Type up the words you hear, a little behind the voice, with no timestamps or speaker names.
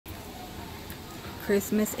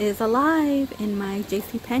Christmas is alive in my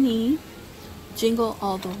Jcpenny. Jingle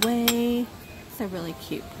all the way. It's a really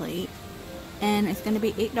cute plate. And it's going to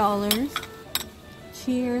be $8.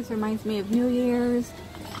 Cheers reminds me of New Year's.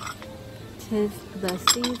 'Tis the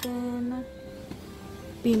season.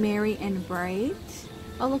 Be merry and bright.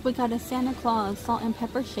 Oh look, we got a Santa Claus salt and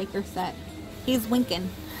pepper shaker set. He's winking.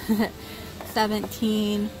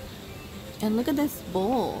 17. And look at this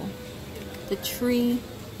bowl. The tree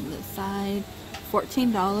on the side.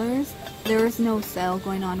 $14. There is no sale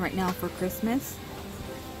going on right now for Christmas.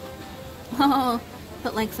 Oh,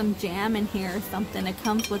 put like some jam in here or something. It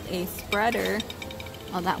comes with a spreader.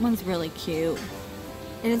 Oh, that one's really cute.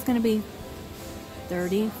 It is going to be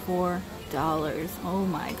 $34. Oh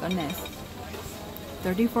my goodness.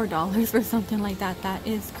 $34 for something like that. That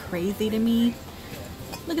is crazy to me.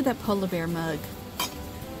 Look at that polar bear mug.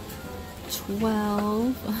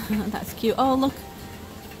 12. That's cute. Oh, look.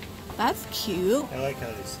 That's cute. I like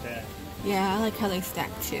how they stack. Yeah, I like how they stack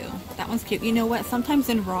too. That one's cute. You know what? Sometimes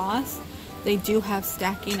in Ross, they do have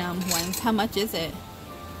stacking ones. How much is it?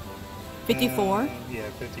 54? Yeah,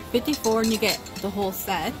 54. 54 and you get the whole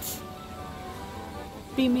set.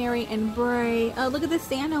 Be merry and bright. Oh, look at the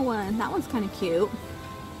Santa one. That one's kind of cute.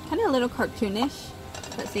 Kind of a little cartoonish.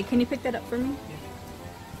 Let's see. Can you pick that up for me? Yeah.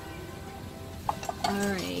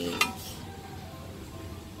 Alright.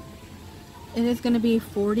 It is going to be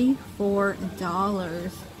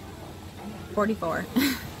 $44. 44.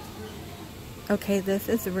 Okay, this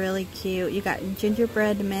is really cute. You got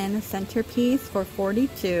gingerbread man centerpiece for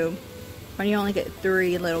 $42. When you only get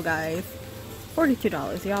 3 little guys.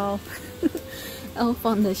 $42, y'all. Elf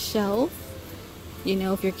on the shelf. You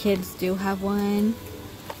know, if your kids do have one.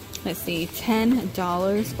 Let's see,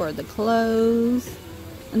 $10 for the clothes.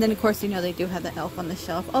 And then of course, you know, they do have the elf on the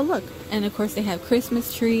shelf. Oh look, and of course they have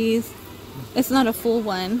Christmas trees. It's not a full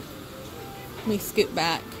one. Let me scoot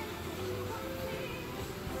back.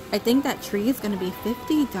 I think that tree is going to be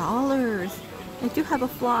 $50. I do have a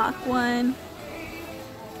flock one.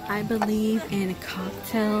 I believe in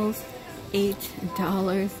cocktails.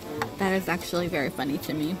 $8. That is actually very funny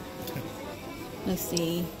to me. Let's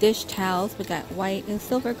see. Dish towels. We got white and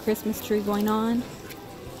silver Christmas tree going on.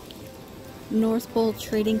 North Pole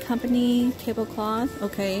Trading Company tablecloth.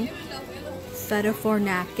 Okay. Set of 4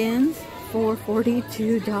 napkins for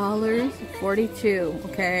 $42. 42.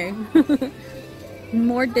 Okay.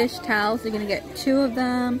 More dish towels. You're gonna get 2 of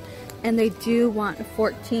them, and they do want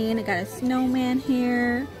 14. I got a snowman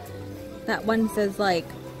here. That one says like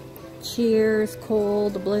cheers,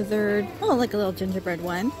 cold, blizzard. Oh, like a little gingerbread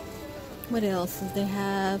one. What else does they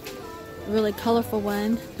have? A really colorful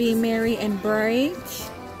one. Be merry and bright.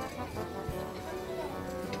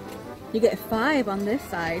 You get 5 on this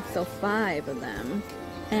side, so 5 of them.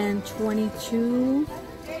 And 22.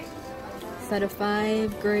 Set of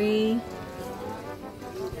 5, gray.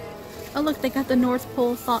 Oh look, they got the North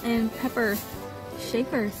Pole salt and pepper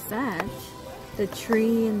shaker set. The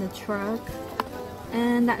tree and the truck.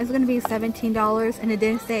 And that is going to be $17, and it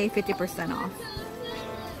did say 50% off.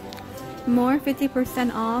 More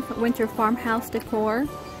 50% off winter farmhouse decor.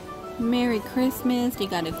 Merry Christmas. You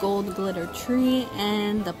got a gold glitter tree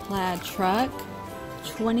and the plaid truck.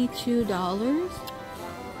 $22.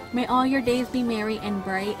 May all your days be merry and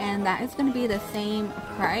bright, and that is going to be the same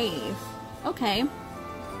price. Okay.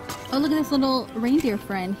 Oh, look at this little reindeer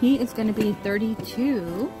friend. He is going to be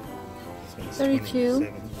 $32.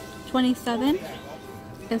 32. 27.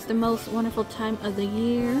 It's the most wonderful time of the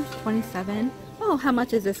year. 27. Oh, how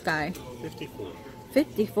much is this guy? 54.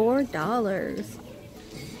 $54.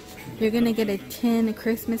 You're gonna get a tin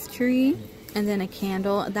Christmas tree and then a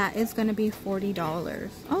candle. That is gonna be $40.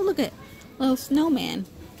 Oh, look at little snowman.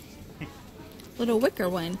 Little wicker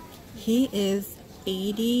one. He is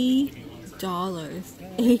 $80.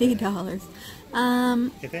 $80.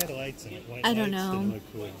 If it had lights in it, white I don't lights, know. then it look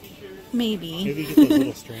cool. Maybe. Maybe get those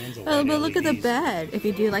little strands of Oh, white but look at the LEDs. bed. If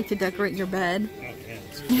you do like to decorate your bed. Okay,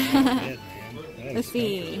 let's go down the bed, man. That Let's is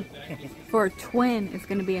see. For a twin, it's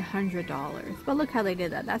going to be $100. But look how they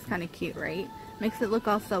did that. That's kind of cute, right? Makes it look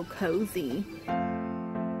all so cozy.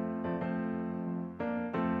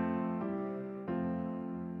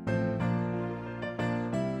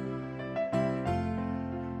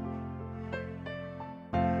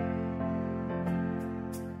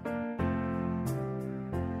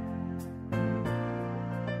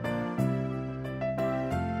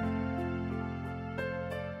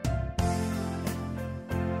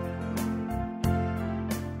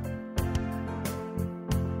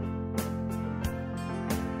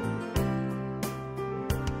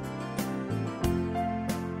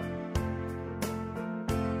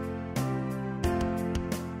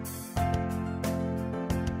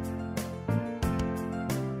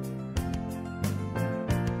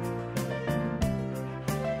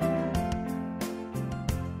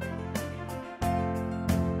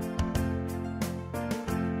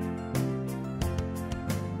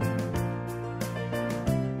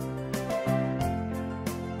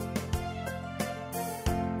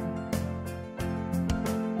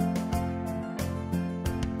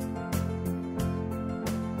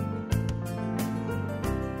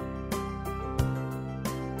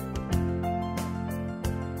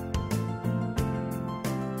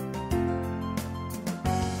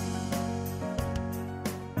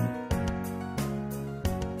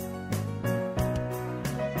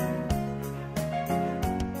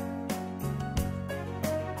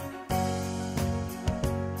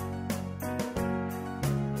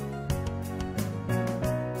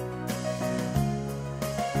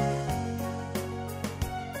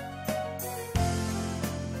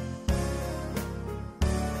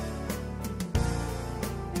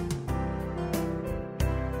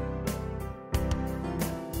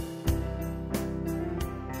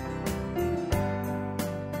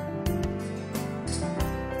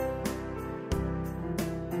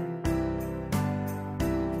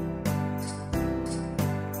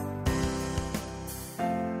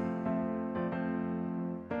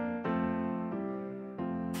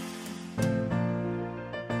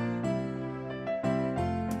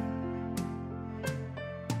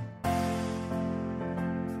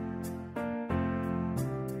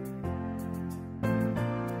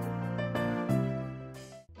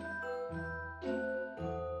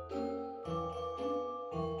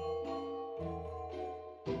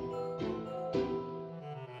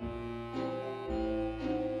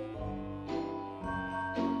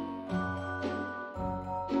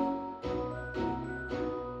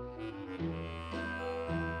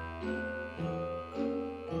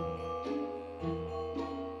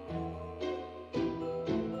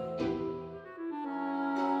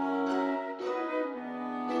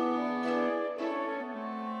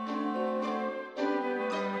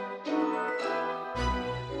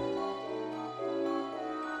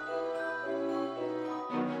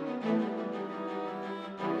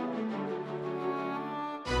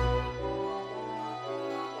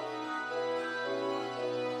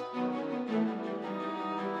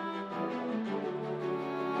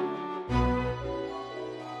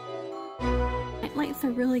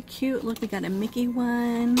 are really cute. Look, we got a Mickey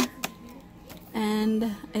one.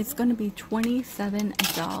 And it's going to be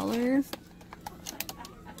 $27.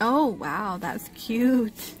 Oh, wow, that's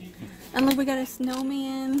cute. And look, we got a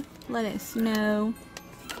snowman. Let it snow.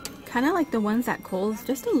 Kind of like the ones at Kohl's,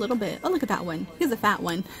 just a little bit. Oh, look at that one. He's a fat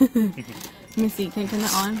one. Let me see. Can I turn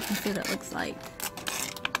that on? Let's see what it looks like.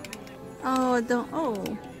 Oh,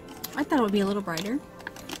 I thought it would be a little brighter.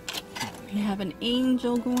 We have an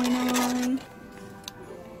angel going on.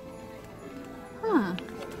 Huh.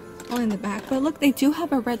 Only in the back. But look, they do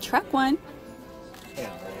have a red truck one.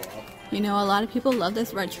 You know, a lot of people love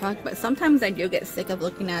this red truck, but sometimes I do get sick of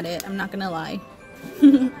looking at it. I'm not gonna lie.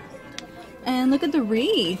 And look at the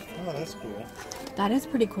wreath. Oh, that's cool. That is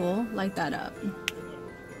pretty cool. Light that up.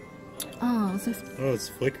 Oh, is this... Oh, it's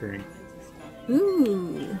flickering.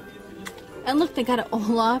 Ooh. And look, they got an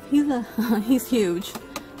Olaf. He's huge.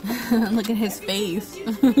 Look at his face.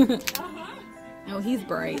 Oh, he's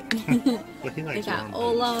bright. They got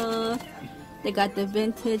Olaf. They got the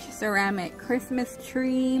vintage ceramic Christmas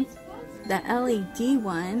tree. The LED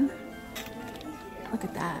one. Look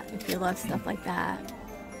at that. If you love stuff like that.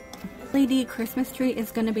 LED Christmas tree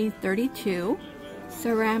is going to be $32.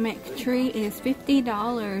 Ceramic tree is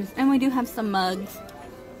 $50. And we do have some mugs.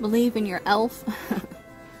 Believe in your elf.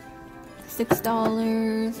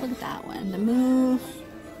 $6. Look at that one. The moose.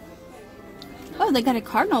 Oh, they got a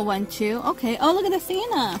cardinal one too. Okay. Oh, look at the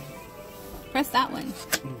Santa. Press that one.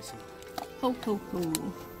 Ho, ho, ho.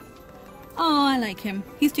 Oh, I like him.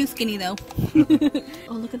 He's too skinny though.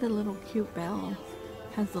 Oh, look at the little cute bell.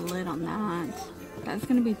 Has the lid on that. That's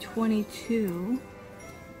going to be $22.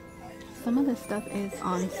 Some of this stuff is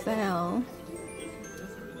on sale.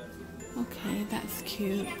 Okay, that's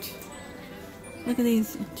cute. Look at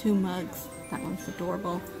these two mugs. That one's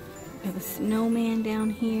adorable. We have a snowman down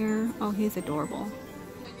here. Oh, he's adorable.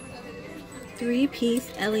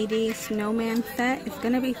 3-piece LED snowman set. It's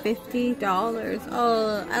going to be $50.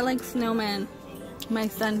 Oh, I like snowman. My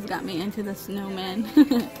son's got me into the snowman.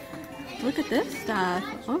 Look at this stuff.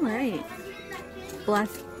 Alright.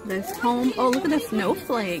 Bless this home. Oh, look at the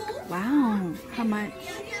snowflake. Wow. How much?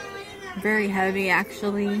 Very heavy,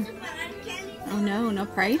 actually. Oh no, no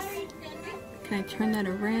price? Can I turn that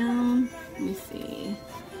around? Let me see.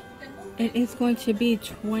 It is going to be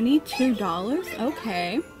 $22.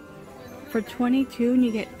 Okay. For $22 and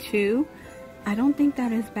you get 2. I don't think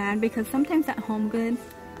that is bad because sometimes at HomeGoods,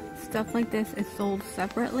 stuff like this is sold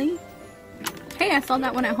separately. Hey, I saw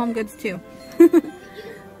that one at HomeGoods too.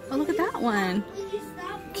 Oh, look at that one.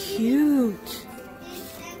 Cute.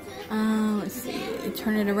 Let's see.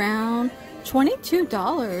 Turn it around.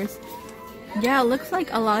 $22. Yeah, it looks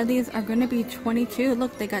like a lot of these are going to be $22.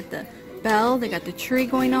 Look, they got the bell. They got the tree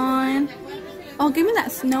going on. Oh, give me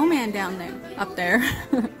that snowman down there. Up there.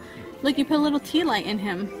 Look, you put a little tea light in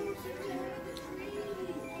him.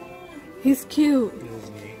 He's cute.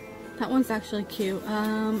 That one's actually cute.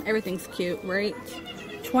 Everything's cute, right?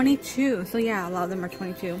 22. So yeah, a lot of them are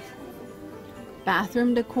 22.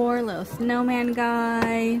 Bathroom decor, little snowman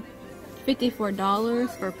guy. $54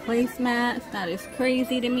 for placemats. That is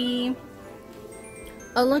crazy to me.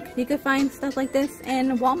 Oh look, you can find stuff like this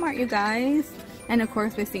in Walmart, you guys. And of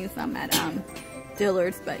course, we've seen some at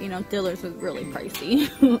Dillard's, but you know, Dillard's was really pricey.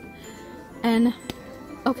 And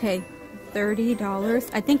okay, $30.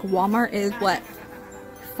 I think Walmart is what,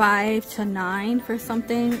 $5 to $9 for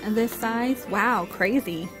something this size. Wow,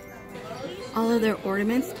 crazy. All of their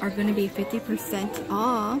ornaments are going to be 50%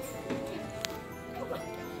 off.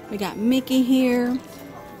 We got Mickey here.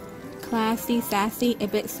 Classy, sassy, a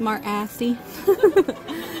bit smart-assy.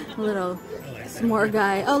 Little s'more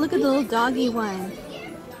guy. Oh, look at the little doggy one.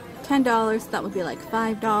 $10. That would be like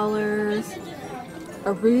 $5.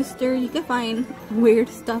 A rooster. You can find weird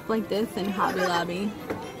stuff like this in Hobby Lobby.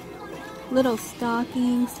 Little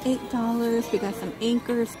stockings, $8. We got some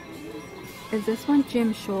anchors. Is this one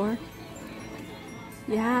Jim Shore?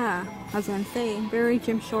 Yeah, I was going to say, very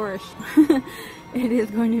Jim Shore-ish. It is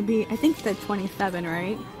going to be, I think it said 27,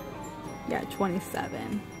 right? Yeah,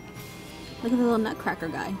 27. Look at the little nutcracker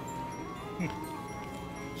guy.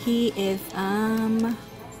 He is,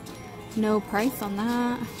 no price on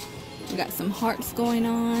that. We got some hearts going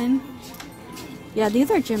on. Yeah,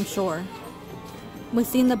 these are Jim Shore. We've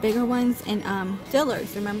seen the bigger ones in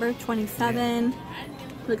Dillard's, remember? 27. Yeah.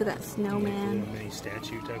 Look at that snowman. Mini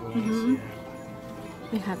statue type of ones. Yeah.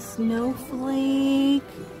 We have snowflake.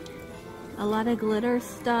 A lot of glitter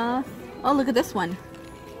stuff. Oh, look at this one.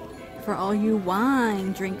 For all you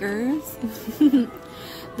wine drinkers.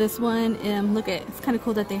 This one, look at, it's kind of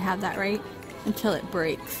cool that they have that, right? Until it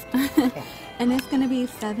breaks. And it's going to be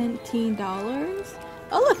 $17.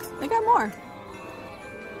 Oh, look, they got more.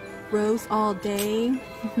 rose all day.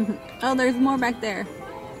 Oh, there's more back there.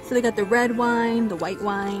 So they got the red wine, the white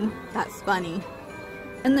wine. That's funny.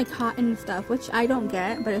 And the cotton stuff, which I don't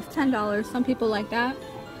get, but it's $10. Some people like that.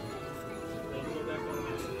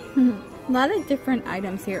 A lot of different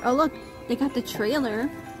items here. Oh look, they got the trailer.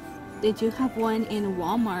 They do have one in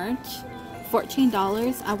Walmart.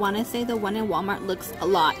 $14. I want to say the one in Walmart looks a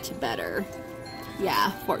lot better.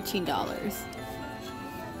 Yeah, $14.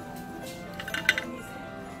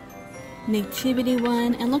 Nativity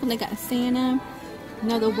one. And look, they got Santa.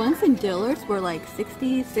 Now the ones in Dillard's were like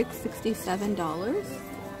 $66, $67.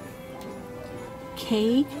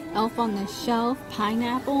 Cake, Elf on the Shelf,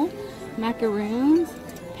 pineapple, macaroons,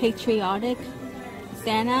 patriotic,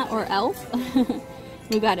 Santa or Elf.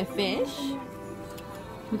 We got a fish.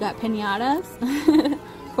 We got piñatas.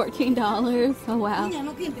 $14. Oh wow.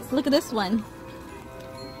 Look at this one.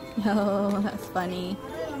 Oh, that's funny.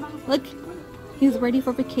 Look, he's ready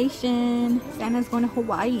for vacation. Santa's going to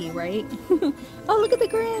Hawaii, right? Oh, look at the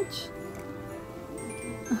Grinch.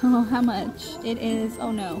 Oh, how much? It is,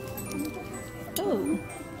 oh no. Oh,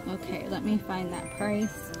 okay, let me find that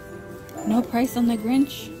price. No price on the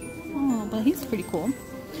Grinch. Oh, but he's pretty cool.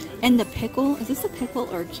 And the pickle, is this a pickle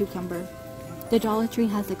or a cucumber? The Dollar Tree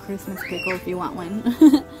has a Christmas pickle if you want one.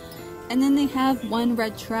 And then they have one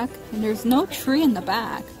red truck, and there's no tree in the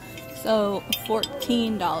back. So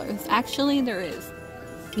 $14. Actually, there is.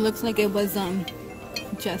 It looks like it was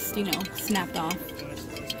just, you know, snapped off.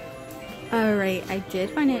 Alright, I did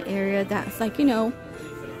find an area that's like, you know,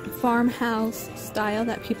 farmhouse style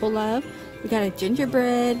that people love. We got a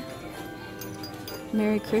gingerbread.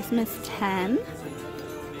 Merry Christmas 10.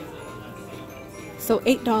 So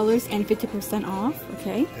 $8 and 50% off.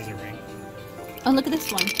 Okay. There's a ring. Oh, look at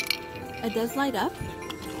this one. It does light up.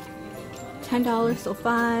 $10, so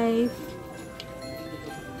 $5.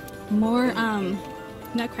 More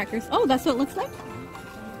nutcrackers. Oh, that's what it looks like.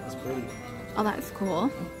 That's pretty. Oh, that's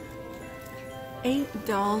cool.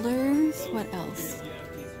 $8. What else?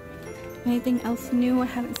 Anything else new I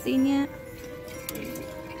haven't seen yet?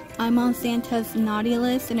 I'm on Santa's naughty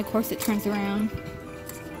list, and of course it turns around.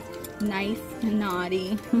 Nice and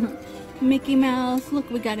naughty. Mickey Mouse. Look,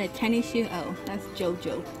 we got a tennis shoe. Oh, that's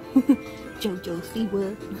JoJo. JoJo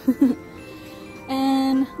Siwa.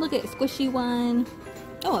 And look at squishy one.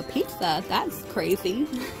 Oh, a pizza. That's crazy.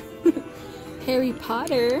 Harry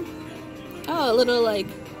Potter. Oh, a little like,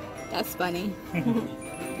 that's funny.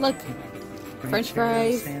 Look, French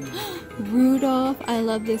fries. Rudolph. I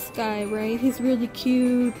love this guy, right? He's really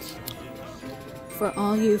cute. For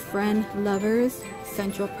all you friend lovers,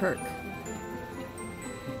 Central Perk.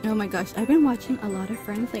 Oh my gosh, I've been watching a lot of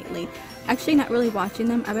Friends lately. Actually, not really watching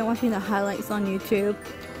them. I've been watching the highlights on YouTube.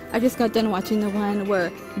 I just got done watching the one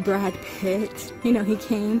where Brad Pitt, you know, he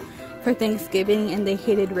came for Thanksgiving and they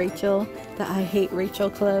hated Rachel. The I Hate Rachel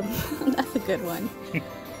Club. That's a good one.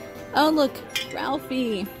 Oh look,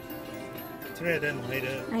 Ralphie. That's right, it doesn't light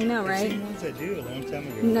up. I know, right? I've seen ones that do a long time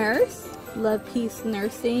ago. Nurse, Love Peace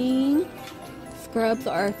Nursing. Scrubs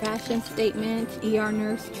are a fashion statement. ER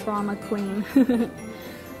nurse, trauma queen.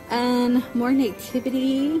 And more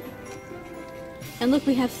nativity. And look,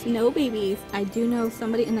 we have snow babies. I do know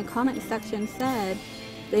somebody in the comment section said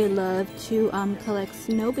they love to collect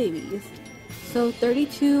snow babies. So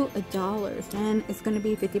 $32, and it's going to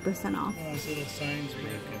be 50% off. Oh, this little sign's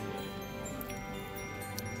broken.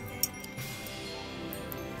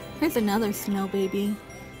 Here's another snow baby.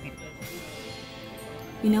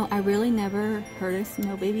 You know, I really never heard of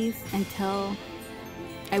snow babies until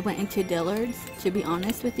I went into Dillard's, to be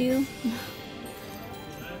honest with you.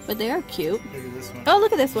 But they are cute. Look at this one. Oh,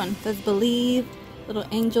 look at this one. It says Believe. Little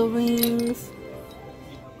angel rings.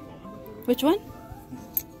 Which one?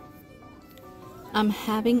 I'm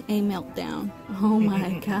having a meltdown. Oh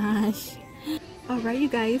my gosh. Alright, you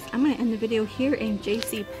guys. I'm going to end the video here in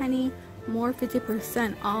Jcpenny. More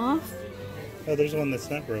 50% off. Oh, there's one that's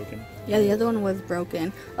not broken. Yeah, the other one was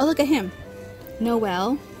broken. Oh, look at him.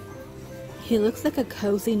 Noel. He looks like a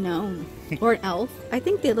cozy gnome. Or an elf. I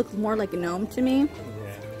think they look more like a gnome to me. Yeah.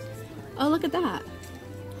 Oh, look at that.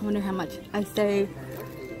 I wonder how much. I say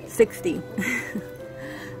 60.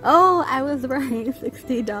 Oh, I was right.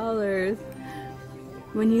 $60.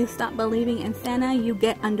 When you stop believing in Santa, you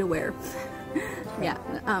get underwear. Yeah.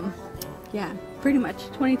 Yeah, pretty much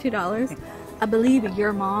 $22. I believe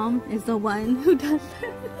your mom is the one who does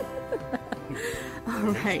it.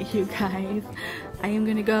 Alright, you guys. I am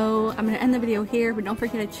gonna go. I'm gonna end the video here, but don't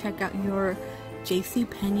forget to check out your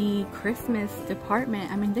Jcpenny Christmas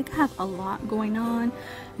department. I mean, they have a lot going on.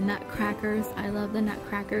 Nutcrackers. I love the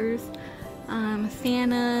nutcrackers.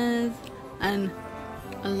 Santas and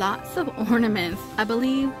lots of ornaments. I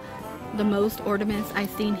believe the most ornaments I've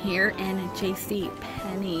seen here in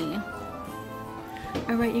Jcpenny.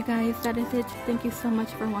 Alright you guys, that is it. Thank you so much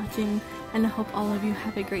for watching, and I hope all of you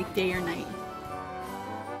have a great day or night.